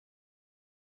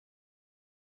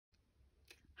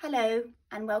Hello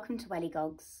and welcome to Welly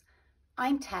Gogs.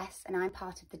 I'm Tess and I'm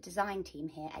part of the design team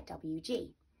here at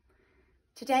WG.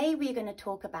 Today we are going to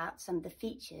talk about some of the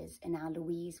features in our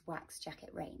Louise Wax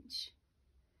Jacket range.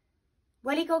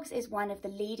 Welly Gogs is one of the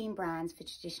leading brands for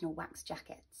traditional wax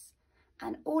jackets,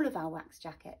 and all of our wax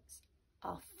jackets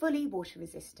are fully water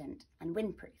resistant and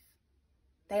windproof.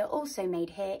 They are also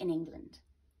made here in England.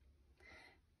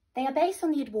 They are based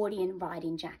on the Edwardian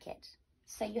riding jacket,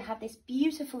 so you have this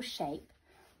beautiful shape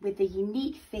with the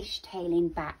unique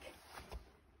fishtailing back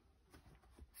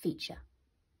feature.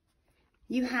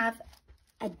 You have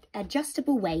an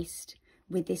adjustable waist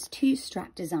with this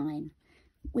two-strap design,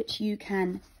 which you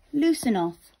can loosen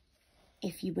off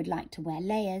if you would like to wear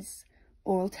layers,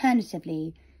 or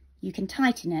alternatively, you can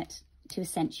tighten it to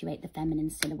accentuate the feminine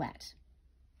silhouette.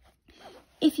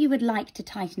 If you would like to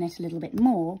tighten it a little bit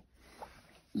more,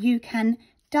 you can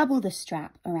double the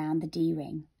strap around the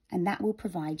D-ring, and that will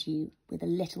provide you with a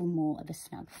little more of a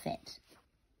snug fit.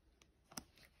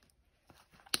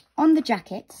 On the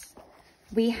jackets,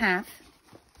 we have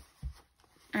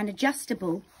an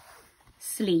adjustable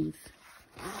sleeve.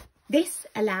 This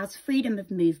allows freedom of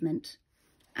movement,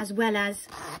 as well as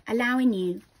allowing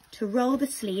you to roll the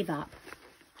sleeve up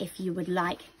if you would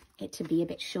like it to be a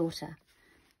bit shorter.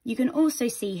 You can also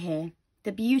see here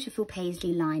the beautiful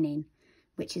paisley lining,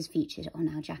 which is featured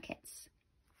on our jackets.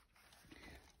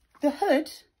 The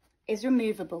hood is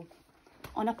removable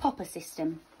on a popper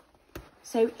system.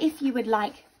 So if you would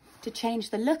like to change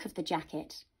the look of the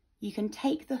jacket, you can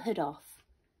take the hood off,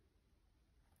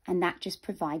 and that just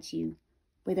provides you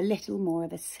with a little more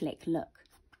of a slick look.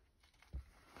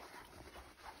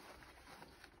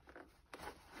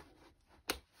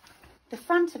 The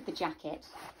front of the jacket,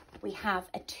 we have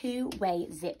a two-way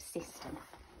zip system.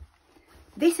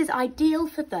 This is ideal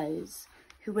for those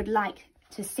who would like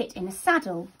to sit in a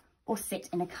saddle or sit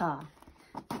in a car,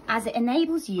 as it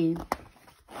enables you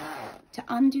to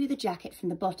undo the jacket from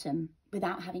the bottom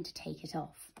without having to take it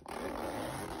off.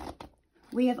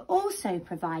 We have also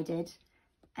provided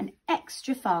an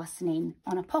extra fastening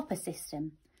on a popper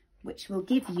system, which will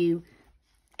give you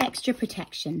extra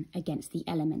protection against the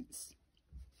elements.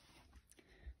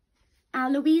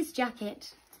 Our Louise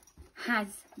jacket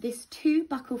has this two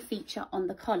buckle feature on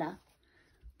the collar,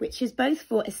 which is both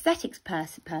for aesthetics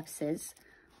purposes,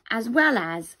 as well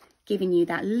as giving you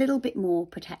that little bit more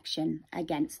protection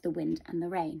against the wind and the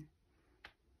rain.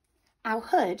 Our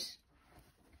hood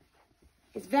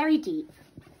is very deep,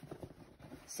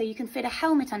 so you can fit a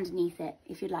helmet underneath it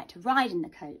if you'd like to ride in the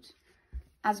coat,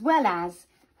 as well as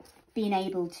being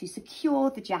able to secure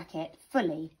the jacket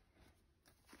fully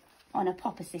on a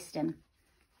popper system.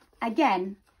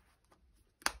 Again,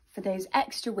 for those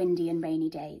extra windy and rainy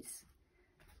days.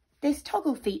 This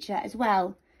toggle feature as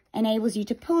well enables you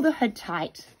to pull the hood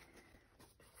tight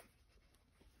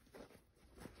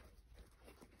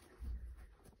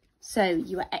so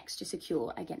you are extra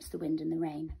secure against the wind and the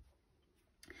rain.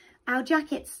 Our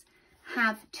jackets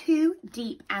have two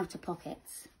deep outer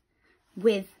pockets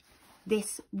with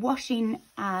this washing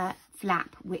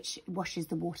flap which washes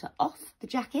the water off the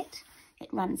jacket. It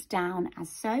runs down as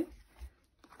so.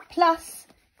 Plus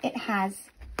it has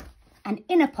an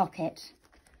inner pocket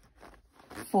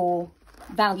for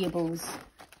valuables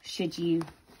should you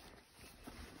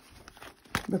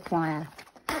require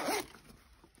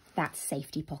that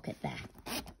safety pocket there.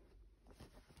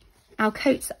 Our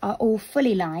coats are all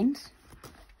fully lined.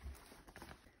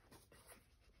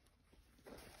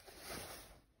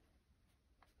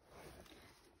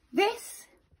 This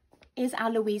is our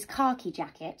Louise khaki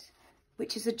jacket,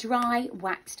 which is a dry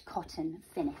waxed cotton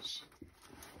finish.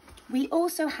 We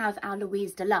also have our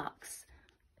Louise Deluxe,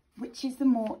 which is the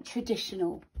more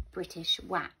traditional British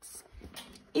wax,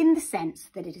 in the sense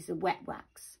that it is a wet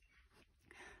wax.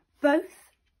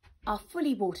 Both are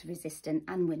fully water resistant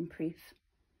and windproof.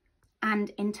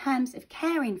 And in terms of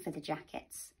caring for the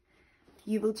jackets,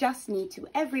 you will just need to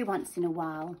every once in a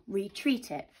while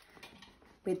retreat it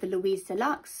with the Louise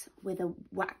Deluxe with a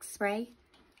wax spray,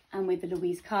 and with the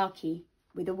Louise khaki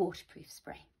with a waterproof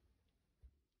spray.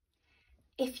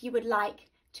 If you would like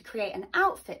to create an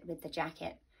outfit with the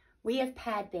jacket, we have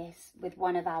paired this with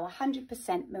one of our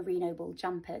 100% merino wool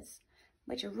jumpers,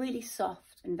 which are really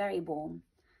soft and very warm,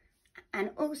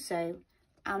 and also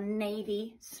our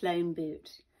navy Sloane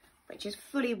boot, which is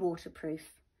fully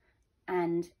waterproof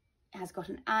and has got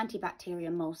an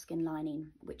antibacterial moleskin lining,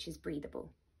 which is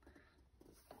breathable.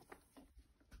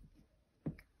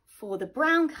 For the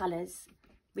brown colours,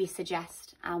 we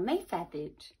suggest our Mayfair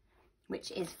boot,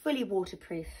 which is fully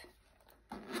waterproof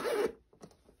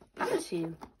up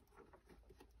to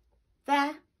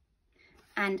there,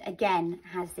 and again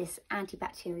has this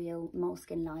antibacterial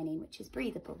moleskin lining which is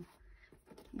breathable.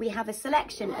 We have a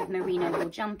selection of merino wool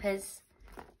jumpers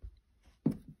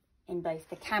in both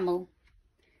the camel,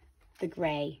 the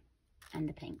grey and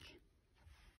the pink.